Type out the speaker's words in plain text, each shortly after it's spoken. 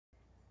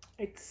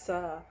It's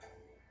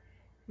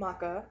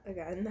Maka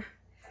again.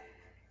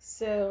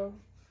 So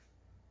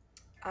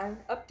I'm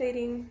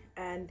updating,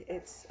 and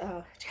it's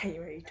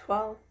January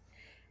 12th.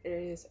 It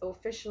is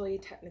officially,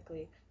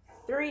 technically,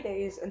 3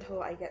 days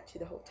until I get to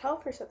the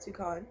hotel for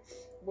Setsucon,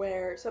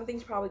 where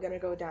something's probably gonna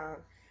go down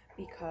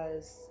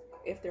because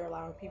if they're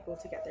allowing people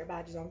to get their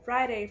badges on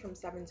Friday from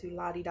 7 to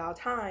la di da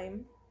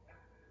time,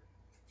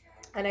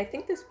 and I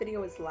think this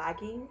video is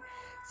lagging,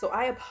 so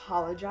I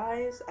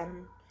apologize.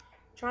 I'm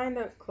trying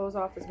to close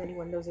off as many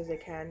windows as I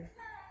can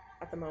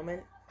at the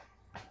moment.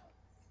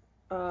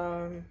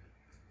 Um,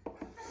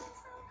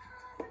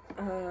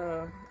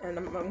 and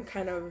I'm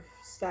kind of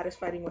status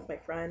fighting with my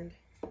friend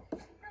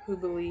who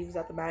believes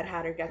that the Mad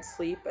Hatter gets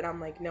sleep, and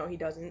I'm like, no, he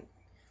doesn't,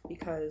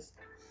 because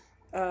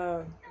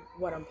uh,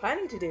 what I'm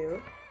planning to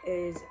do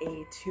is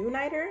a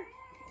two-nighter,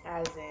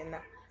 as in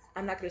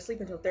I'm not going to sleep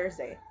until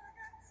Thursday.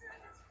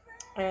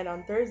 And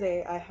on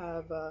Thursday, I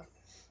have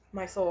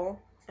my soul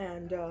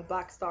and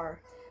Black Star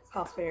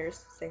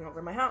cosplayers staying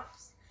over my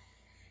house.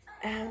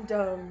 And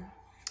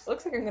it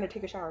looks like I'm going to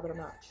take a shower, but I'm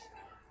not.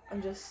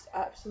 I'm just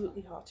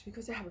absolutely hot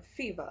because I have a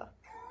fever.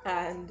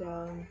 And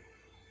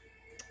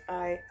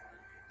I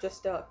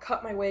just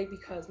cut my wig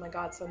because my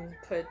godson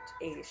put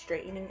a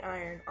straightening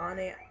iron on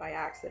it by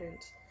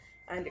accident,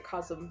 and it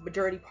caused the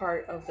majority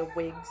part of the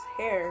wig's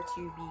hair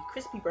to be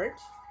crispy.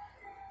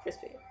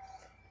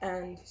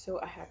 And so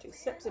I had to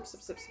snip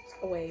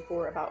away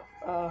for about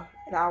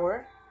an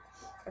hour.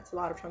 That's a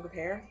lot of chunk of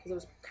hair because it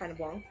was kind of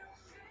long.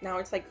 Now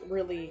it's like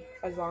really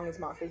as long as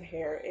Maka's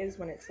hair is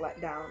when it's let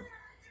down.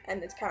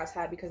 And it's kind of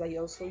sad because I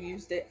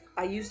used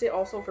it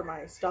also for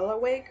my Stella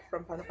wig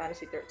from Final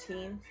Fantasy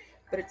 13,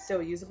 but it's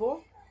still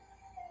usable.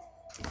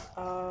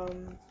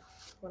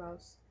 What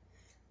else?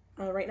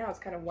 Right now it's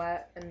kind of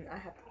wet and I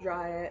have to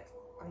dry it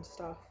and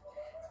stuff.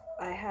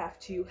 I have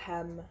to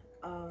hem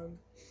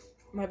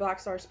my Black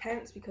Star's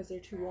pants because they're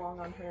too long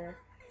on her.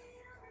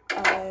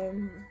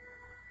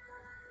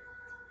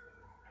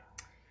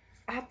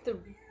 I have to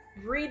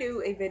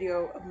redo a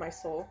video of my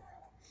soul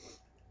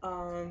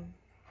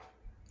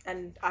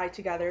and I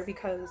together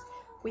because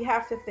we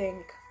have to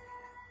thank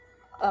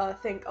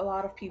a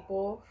lot of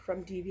people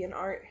from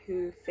DeviantArt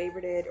who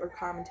favorited or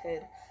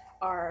commented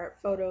our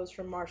photos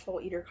from Marshall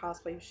Eater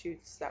cosplay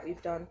shoots that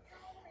we've done.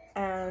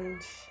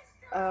 And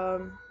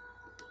I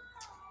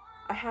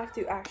have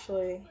to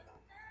actually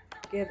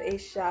give a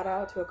shout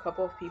out to a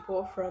couple of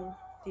people from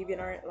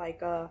DeviantArt,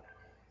 like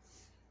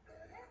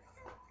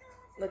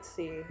let's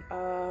see.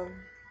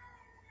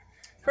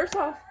 First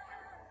off,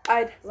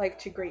 I'd like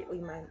to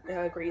greatly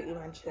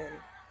mention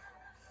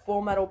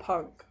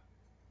fullmetal-punk.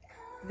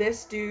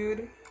 This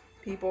dude,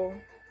 people,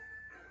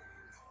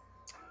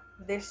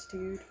 this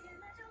dude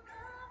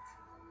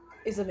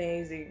is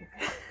amazing.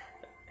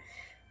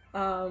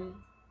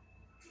 um,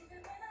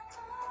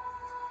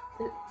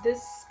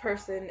 this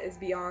person is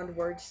beyond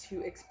words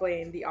to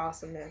explain the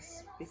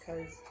awesomeness,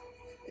 because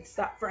it's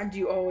that friend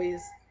you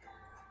always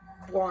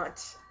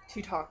want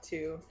to talk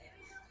to,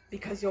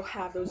 because you'll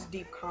have those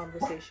deep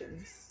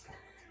conversations.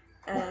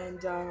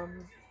 And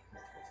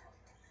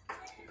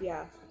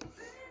yeah.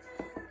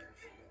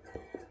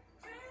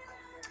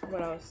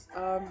 What else?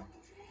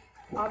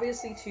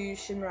 Obviously to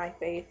Shinrai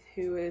Faith,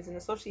 who is in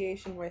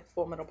association with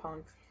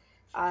fullmetal-punk.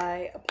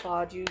 I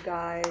applaud you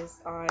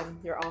guys on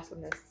your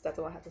awesomeness. That's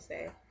all I have to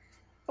say.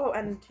 Oh,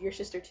 and your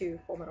sister too,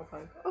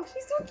 fullmetal-punk. Oh,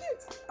 she's so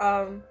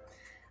cute.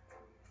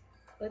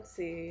 Let's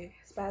see.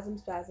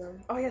 Spasm.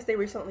 Oh yes, they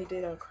recently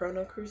did a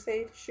Chrono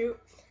Crusade shoot.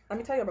 Let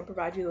me tell you, I'm gonna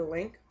provide you the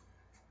link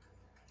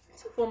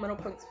to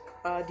fullmetal-punk's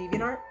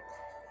DeviantArt.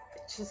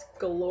 It's just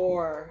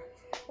galore.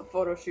 A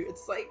photo shoot.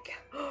 It's like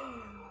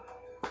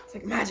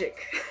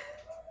magic.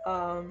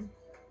 So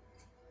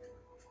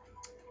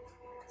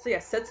yeah,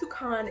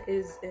 Setsucon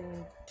is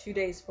in 2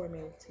 days for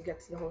me to get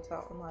to the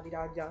hotel in La Di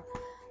Da Da.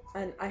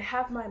 And I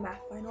have my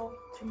math final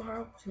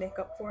tomorrow to make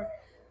up for,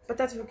 but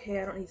that's okay.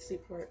 I don't need to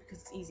sleep for it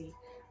because it's easy.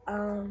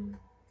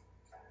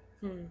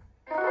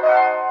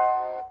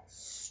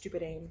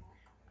 Stupid aim.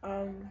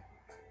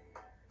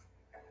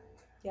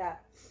 Yeah,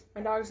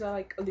 my dogs are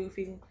like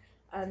aloofing,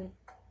 and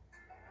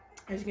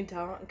as you can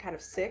tell, I'm kind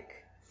of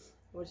sick,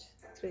 which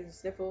explains the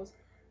sniffles,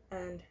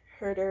 and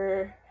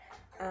HURR,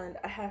 and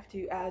I have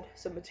to add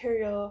some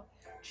material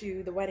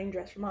to the wedding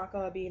dress for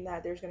Maka, being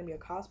that there's going to be a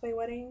cosplay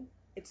wedding.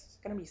 It's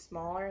going to be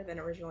smaller than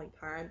originally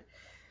planned,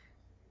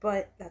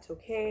 but that's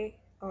okay.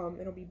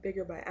 It'll be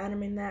bigger by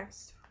anime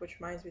next, which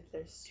reminds me that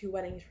there's 2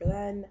 weddings for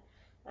then,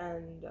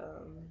 and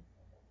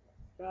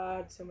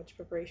God, so much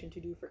preparation to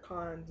do for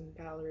cons and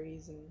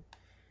galleries and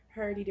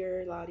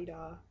herdy-der,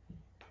 la-di-da.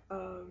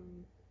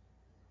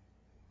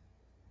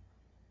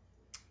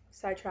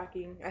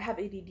 Sidetracking. I have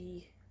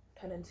ADD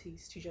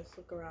tendencies to just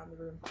look around the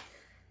room.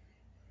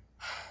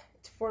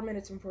 It's 4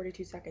 minutes and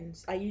 42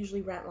 seconds. I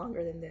usually rant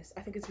longer than this.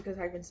 I think it's because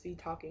I've been speed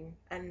talking,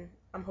 and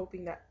I'm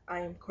hoping that I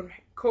am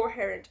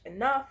coherent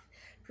enough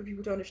for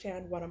people to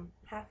understand what I'm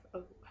half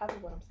of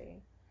what I'm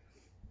saying.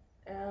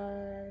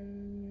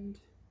 And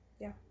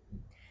yeah,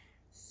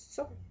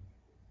 so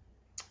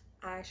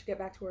I should get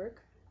back to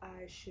work.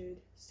 I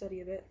should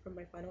study a bit for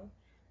my final.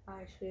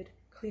 I should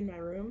clean my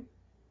room.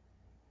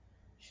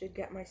 Should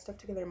get my stuff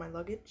together in my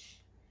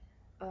luggage.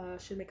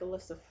 Should make a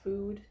list of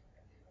food.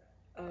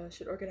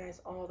 Should organize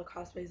all the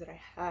cosplays that I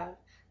have,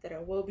 that I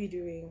will be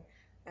doing,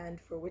 and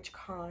for which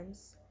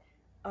cons.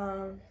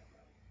 I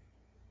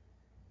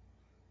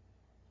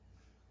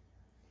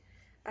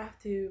have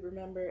to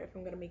remember if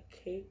I'm gonna make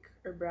cake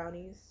or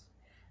brownies.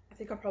 I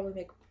think I'll probably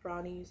make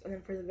brownies, and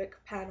then for the Vic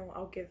panel,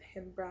 I'll give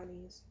him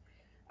brownies.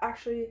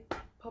 Actually,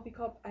 Puppy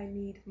Cup, I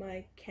need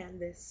my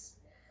canvas.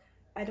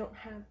 I don't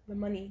have the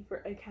money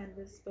for a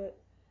canvas, but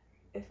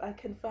if I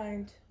can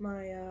find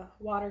my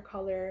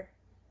watercolor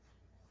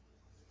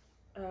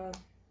uh,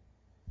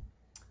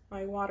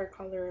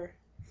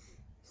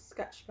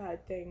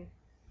 sketchpad thing,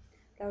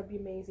 that would be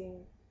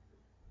amazing.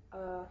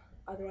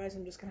 Otherwise,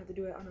 I'm just gonna have to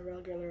do it on a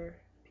regular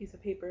piece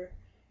of paper.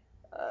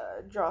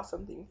 Draw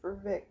something for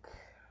Vic,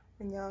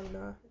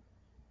 manana,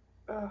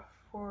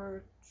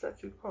 for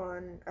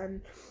Setsucon,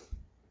 and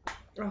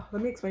let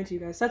me explain to you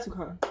guys.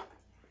 Setsucon.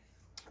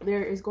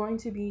 There is going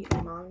to be a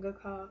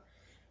mangaka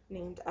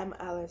named M.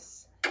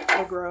 Alice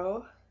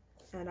Agro,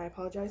 and I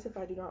apologize if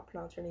I do not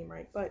pronounce her name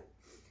right, but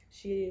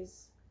she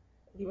is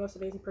the most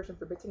amazing person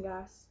for Bits and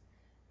Gas,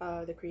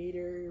 the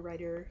creator,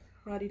 writer,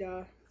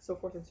 Hadida, so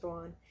forth and so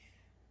on.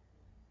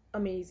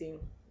 Amazing.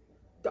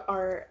 The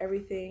art,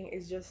 everything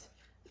is just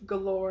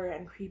galore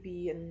and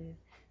creepy, and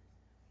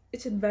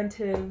it's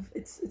inventive.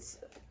 It's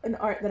an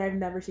art that I've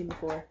never seen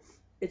before.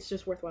 It's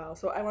just worthwhile.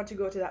 So I want to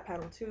go to that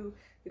panel too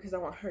because I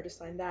want her to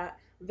sign that.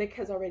 Vic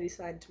has already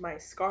signed my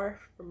scarf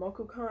from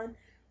MokuCon.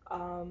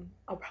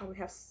 I'll probably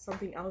have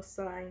something else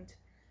signed.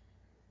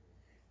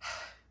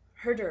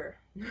 HURR.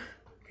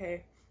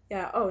 Okay.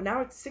 Yeah. Oh,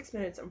 now it's 6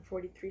 minutes and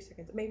 43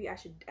 seconds. Maybe I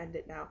should end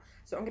it now.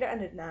 So I'm gonna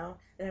end it now,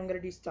 and I'm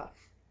gonna do stuff.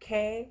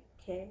 Okay.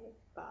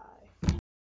 Bye.